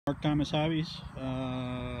Mark Thomas Hobbies.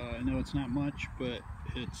 I know it's not much, but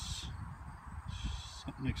it's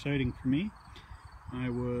something exciting for me. I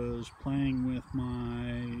was playing with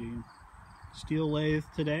my steel lathe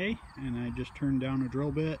today, and I just turned down a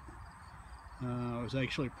drill bit. I was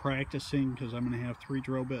actually practicing because I'm going to have 3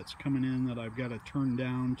 drill bits coming in that I've got to turn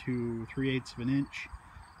down to 3/8 of an inch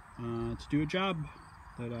to do a job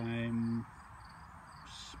that I'm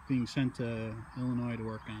being sent to Illinois to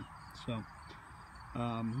work on. So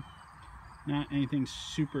not anything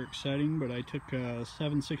super exciting, but I took a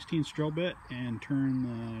 7/16 drill bit and turned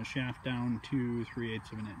the shaft down to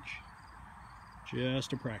 3/8 of an inch just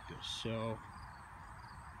to practice. So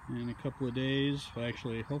in a couple of days, well,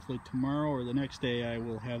 actually hopefully tomorrow or the next day, I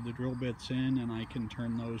will have the drill bits in and I can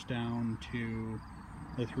turn those down to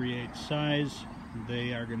the 3/8 size.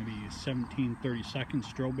 They are going to be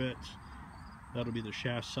 17/32 drill bits. That'll be the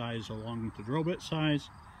shaft size along with the drill bit size,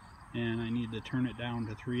 and I need to turn it down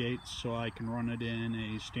to 3/8 so I can run it in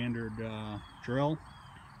a standard drill,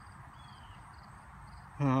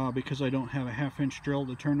 because I don't have a 1/2 inch drill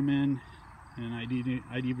to turn them in, and I'd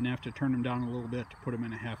even have to turn them down a little bit to put them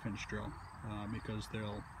in a 1/2 inch drill, because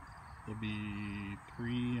they'll be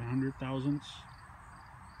 300 thousandths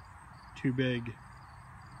too big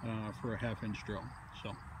for a 1/2 inch drill.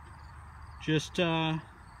 So just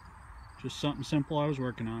something simple I was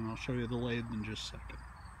working on. I'll show you the lathe in just a second.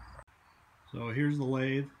 So here's the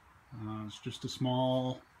lathe. It's just a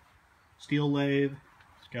small steel lathe.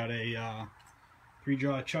 It's got a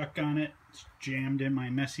 3-jaw chuck on it. It's jammed in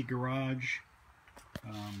my messy garage.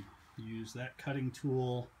 Use that cutting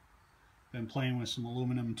tool. Been playing with some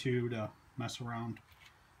aluminum too to mess around.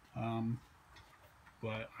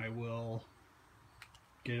 But I will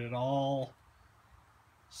get it all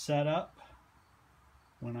set up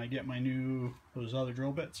when I get those other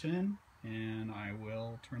drill bits in, and I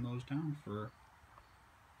will turn those down for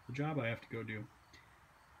the job I have to go do.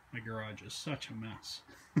 My garage is such a mess.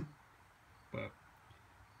 But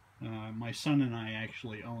my son and I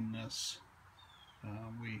actually own this.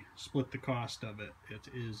 We split the cost of it. It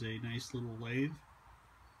is a nice little lathe,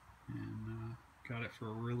 and got it for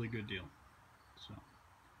a really good deal. So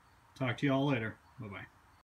talk to you all later. Bye bye.